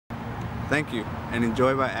Thank you, and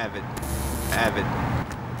enjoy by AVID. AVID.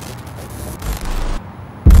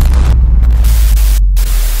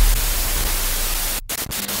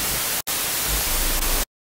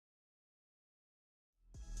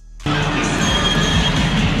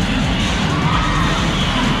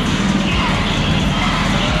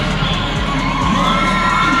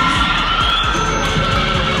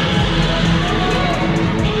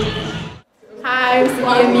 Hi, I'm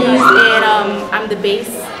Vietnamese, and I'm the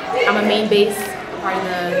bass. I'm a main bass, part of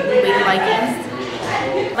the Lady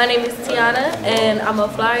Vikings. My name is Tiana, and I'm a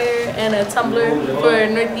flyer and a tumbler for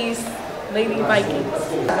Northeast Lady Vikings.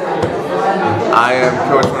 I am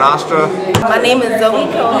Coach Manastra. My name is Zoe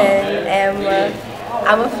Cohen, and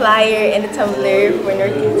I'm a flyer and a tumbler for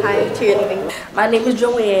Northeast High Cheerleading. My name is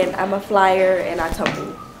Joanne. I'm a flyer and I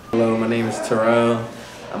tumble. Hello, my name is Terrell.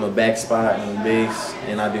 I'm a back spot and a bass,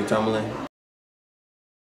 and I do tumbling.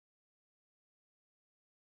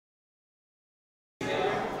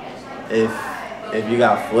 If you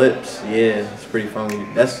got flips, yeah, it's pretty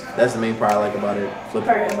fun. That's the main part I like about it. What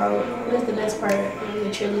is the best part of your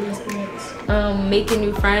cheerleading experience? Making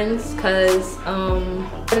new friends, cause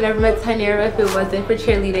I never met Tynera if it wasn't for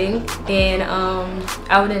cheerleading, and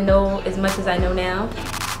I wouldn't know as much as I know now.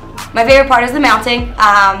 My favorite part is the mounting.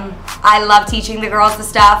 I love teaching the girls the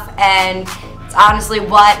stuff, and it's honestly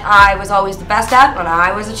what I was always the best at when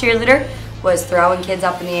I was a cheerleader, was throwing kids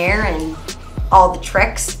up in the air and all the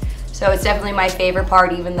tricks. So it's definitely my favorite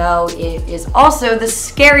part, even though it is also the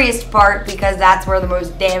scariest part, because that's where the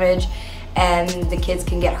most damage and the kids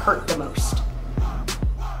can get hurt the most.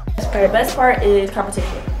 The best part is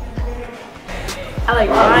competition. I like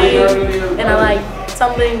flying, and I like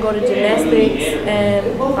tumbling, go to gymnastics,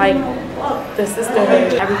 and like the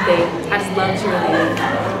sisterhood, everything. I just love cheerleading.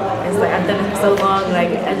 It's like I've done it for so long, like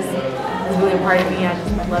it's really a part of me. I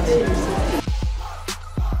just love it.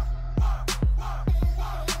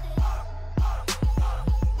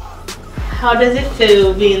 How does it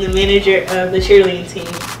feel being the manager of the cheerleading team?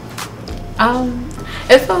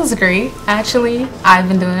 It feels great, actually. I've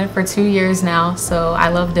been doing it for 2 years now, so I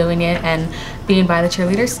love doing it and being by the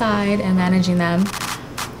cheerleader side and managing them.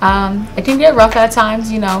 It can get rough at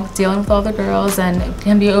times, you know, dealing with all the girls, and it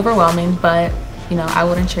can be overwhelming, but, you know, I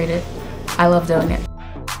wouldn't trade it. I love doing it.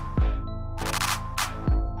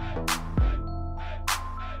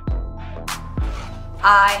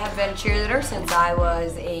 I have been a cheerleader since I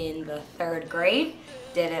was in the 3rd grade.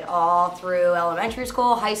 Did it all through elementary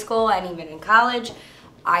school, high school, and even in college.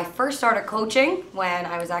 I first started coaching when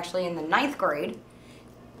I was actually in the 9th grade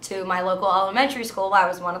to my local elementary school. I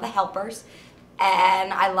was one of the helpers,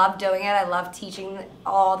 and I loved doing it. I loved teaching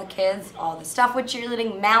all the kids all the stuff with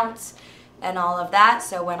cheerleading, mounts, and all of that.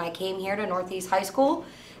 So when I came here to Northeast High School,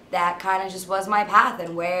 that kind of just was my path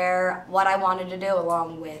and what I wanted to do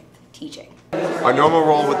along with teaching. Our normal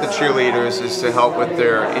role with the cheerleaders is to help with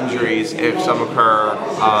their injuries if some occur.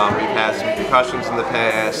 We've had some concussions in the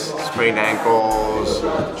past, sprained ankles,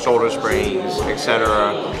 shoulder sprains,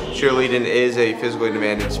 etc. Cheerleading is a physically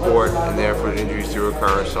demanding sport, and therefore injuries do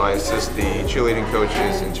occur. So I assist the cheerleading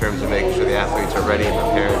coaches in terms of making sure the athletes are ready and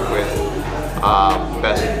prepared with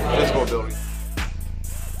best physical ability.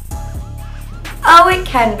 Oh, it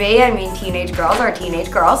can be. I mean, teenage girls are teenage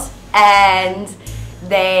girls, and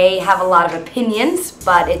they have a lot of opinions,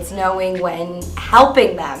 but it's knowing when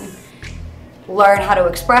helping them learn how to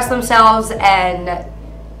express themselves and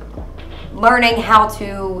learning how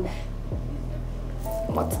to,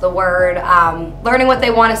 learning what they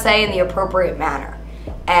want to say in the appropriate manner.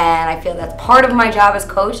 And I feel that's part of my job as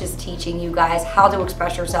coach, is teaching you guys how to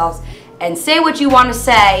express yourselves and say what you want to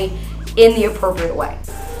say in the appropriate way.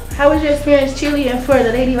 How was your experience cheerleading for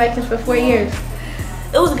the Lady Vikings for 4 years?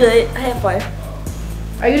 It was good. I had fun.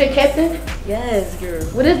 Are you the captain? Yes, girl.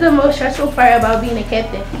 What is the most stressful part about being a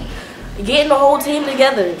captain? Getting the whole team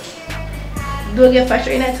together. Do it get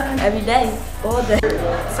frustrating at times? Every day, all day.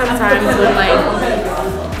 Sometimes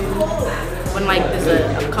when there's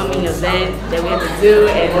an upcoming event that we have to do,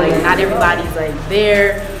 and like not everybody's like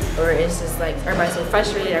there, or it's just like everybody's so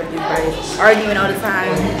frustrated, everybody's arguing all the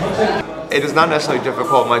time. It is not necessarily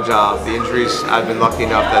difficult, my job. The injuries, I've been lucky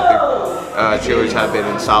enough that the cheerleaders have been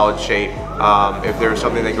in solid shape. If there's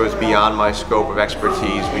something that goes beyond my scope of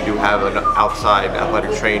expertise, we do have an outside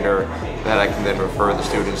athletic trainer that I can then refer the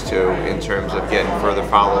students to in terms of getting further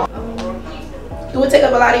follow-up. Do it take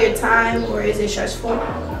up a lot of your time, or is it stressful?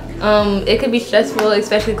 It could be stressful,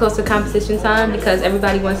 especially close to competition time, because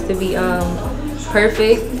everybody wants to be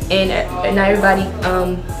perfect, and not everybody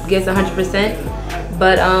gives 100%.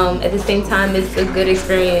 But at the same time, it's a good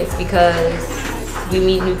experience because we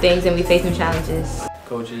meet new things and we face new challenges.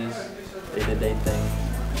 Coaches, they did their thing.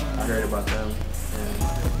 I heard about them, and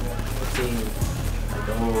the team, like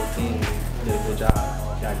the whole team, did a good job.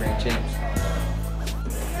 Got grand champs.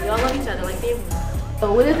 We all love each other like family.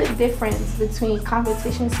 So what is the difference between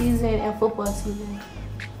competition season and football season?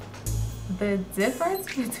 The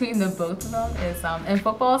difference between the both of them is in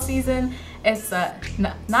football season, it's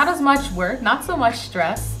not as much work, not so much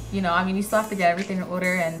stress. You know, I mean, you still have to get everything in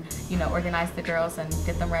order and, you know, organize the girls and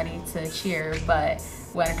get them ready to cheer. But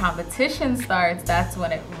when a competition starts, that's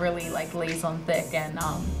when it really like lays on thick, and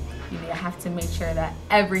you know, you have to make sure that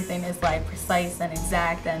everything is like precise and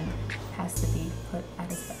exact and has to be put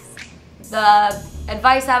at its best. The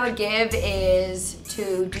advice I would give is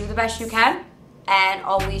to do the best you can and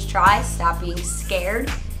always try. Stop being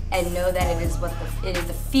scared and know that it is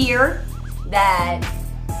the fear that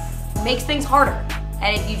makes things harder.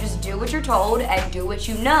 And if you just do what you're told and do what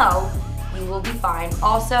you know, you will be fine.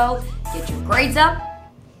 Also, get your grades up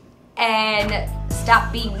and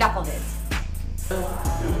stop being knuckleheads.